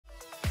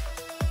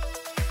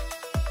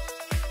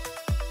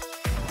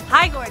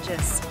Hi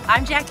gorgeous,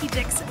 I'm Jackie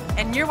Dixon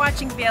and you're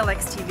watching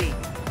VLX TV.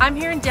 I'm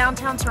here in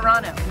downtown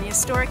Toronto in the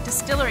historic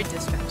Distillery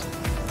District.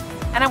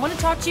 And I want to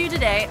talk to you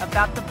today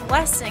about the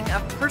blessing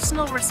of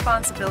personal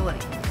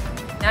responsibility.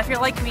 Now if you're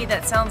like me,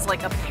 that sounds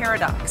like a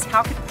paradox.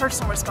 How could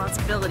personal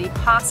responsibility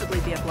possibly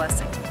be a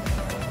blessing?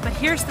 But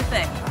here's the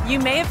thing. You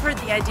may have heard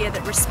the idea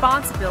that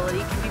responsibility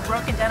can be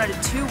broken down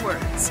into two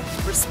words: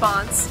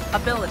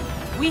 responsibility.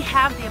 We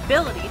have the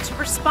ability to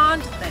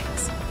respond to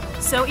things.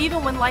 So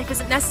even when life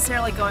isn't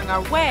necessarily going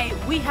our way,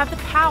 we have the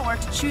power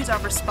to choose our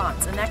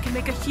response, and that can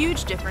make a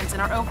huge difference in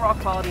our overall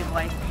quality of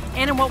life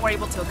and in what we're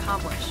able to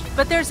accomplish.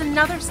 But there's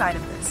another side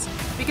of this,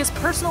 because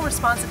personal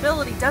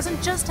responsibility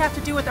doesn't just have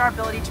to do with our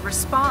ability to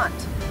respond.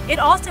 It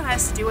also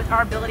has to do with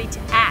our ability to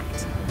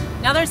act.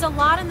 Now there's a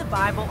lot in the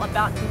Bible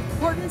about the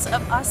importance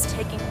of us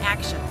taking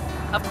action.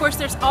 Of course,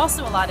 there's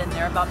also a lot in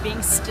there about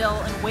being still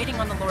and waiting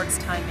on the Lord's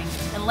timing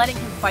and letting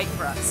Him fight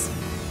for us.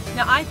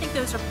 Now I think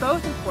those are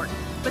both important,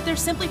 but they're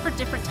simply for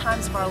different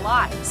times of our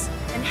lives.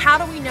 And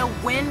how do we know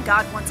when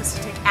God wants us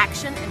to take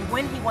action and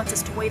when He wants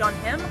us to wait on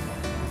Him?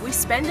 We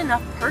spend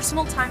enough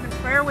personal time in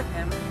prayer with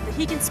Him that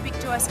He can speak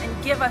to us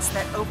and give us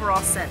that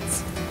overall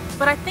sense.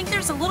 But I think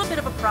there's a little bit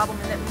of a problem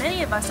in that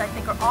many of us, I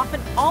think, are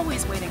often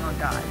always waiting on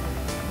God.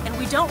 And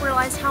we don't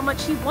realize how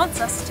much He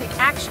wants us to take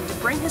action to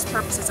bring His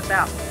purposes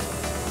about.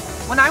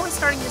 When I was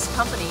starting this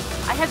company,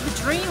 I had the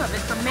dream of it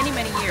for many,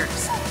 many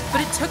years.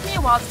 But it took me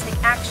a while to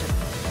take action.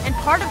 And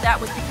part of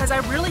that was because I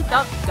really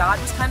felt God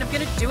was kind of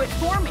going to do it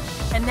for me.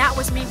 And that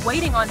was me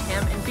waiting on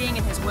Him and being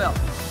in His will.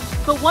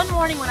 But one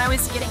morning when I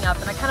was getting up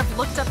and I kind of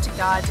looked up to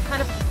God to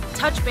kind of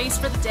touch base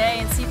for the day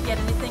and see if He had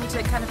anything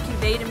to kind of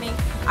convey to me,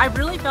 I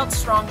really felt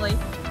strongly,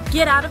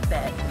 get out of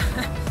bed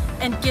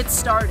and get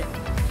started.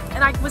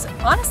 And I was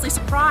honestly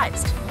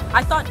surprised.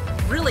 I thought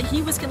really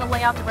He was going to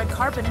lay out the red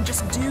carpet and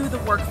just do the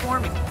work for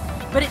me.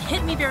 But it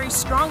hit me very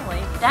strongly.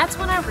 That's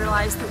when I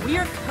realized that we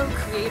are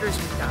co-creators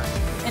with God.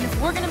 And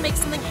if we're going to make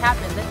something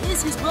happen that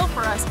is His will for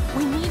us,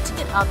 we need to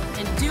get up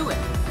and do it.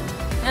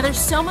 Now there's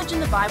so much in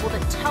the Bible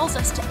that tells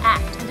us to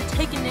act and to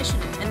take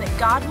initiative and that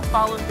God will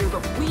follow through,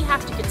 but we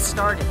have to get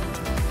started.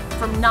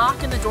 From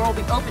knock and the door will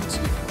be open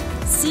to you.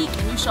 Seek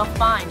and you shall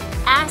find.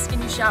 Ask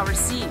and you shall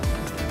receive.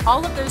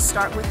 All of those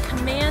start with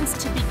commands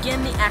to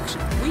begin the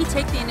action. We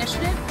take the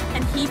initiative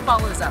and He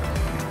follows up.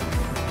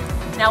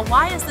 Now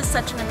why is this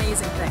such an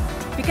amazing thing?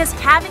 Because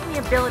having the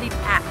ability to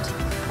act,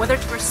 whether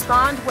to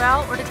respond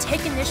well or to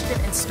take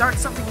initiative and start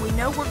something we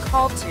know we're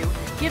called to,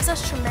 gives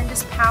us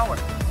tremendous power.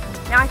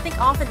 Now I think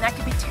often that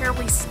can be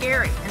terribly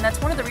scary, and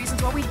that's one of the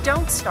reasons why we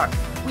don't start.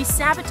 We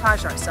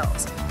sabotage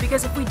ourselves,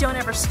 because if we don't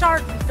ever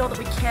start, we feel that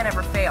we can't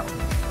ever fail.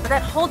 But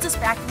that holds us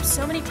back from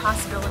so many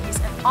possibilities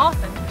and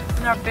often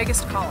from our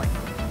biggest calling.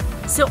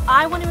 So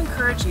I want to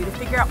encourage you to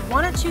figure out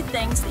one or two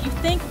things that you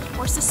think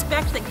or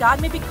suspect that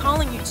God may be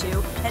calling you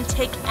to and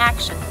take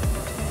action.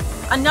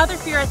 Another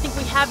fear I think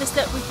we have is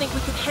that we think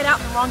we could head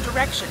out in the wrong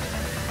direction.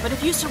 But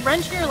if you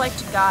surrender your life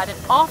to God and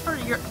offer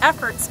your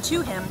efforts to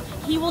Him,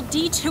 He will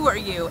detour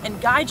you and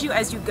guide you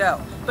as you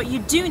go. But you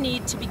do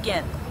need to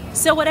begin.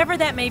 So whatever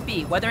that may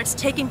be, whether it's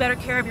taking better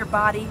care of your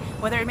body,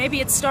 whether maybe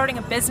it's starting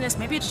a business,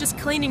 maybe it's just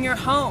cleaning your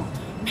home,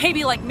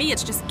 maybe like me,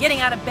 it's just getting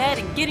out of bed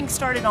and getting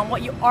started on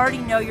what you already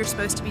know you're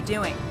supposed to be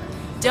doing.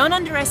 Don't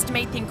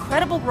underestimate the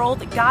incredible role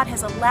that God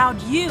has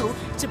allowed you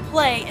to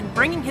play in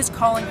bringing His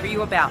calling for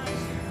you about.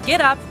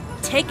 Get up,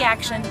 take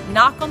action,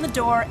 knock on the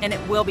door, and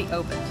it will be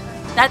opened.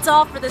 That's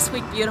all for this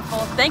week, beautiful.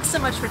 Thanks so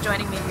much for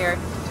joining me here.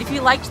 If you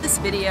liked this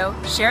video,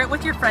 share it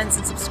with your friends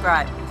and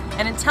subscribe.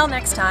 And until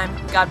next time,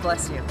 God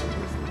bless you.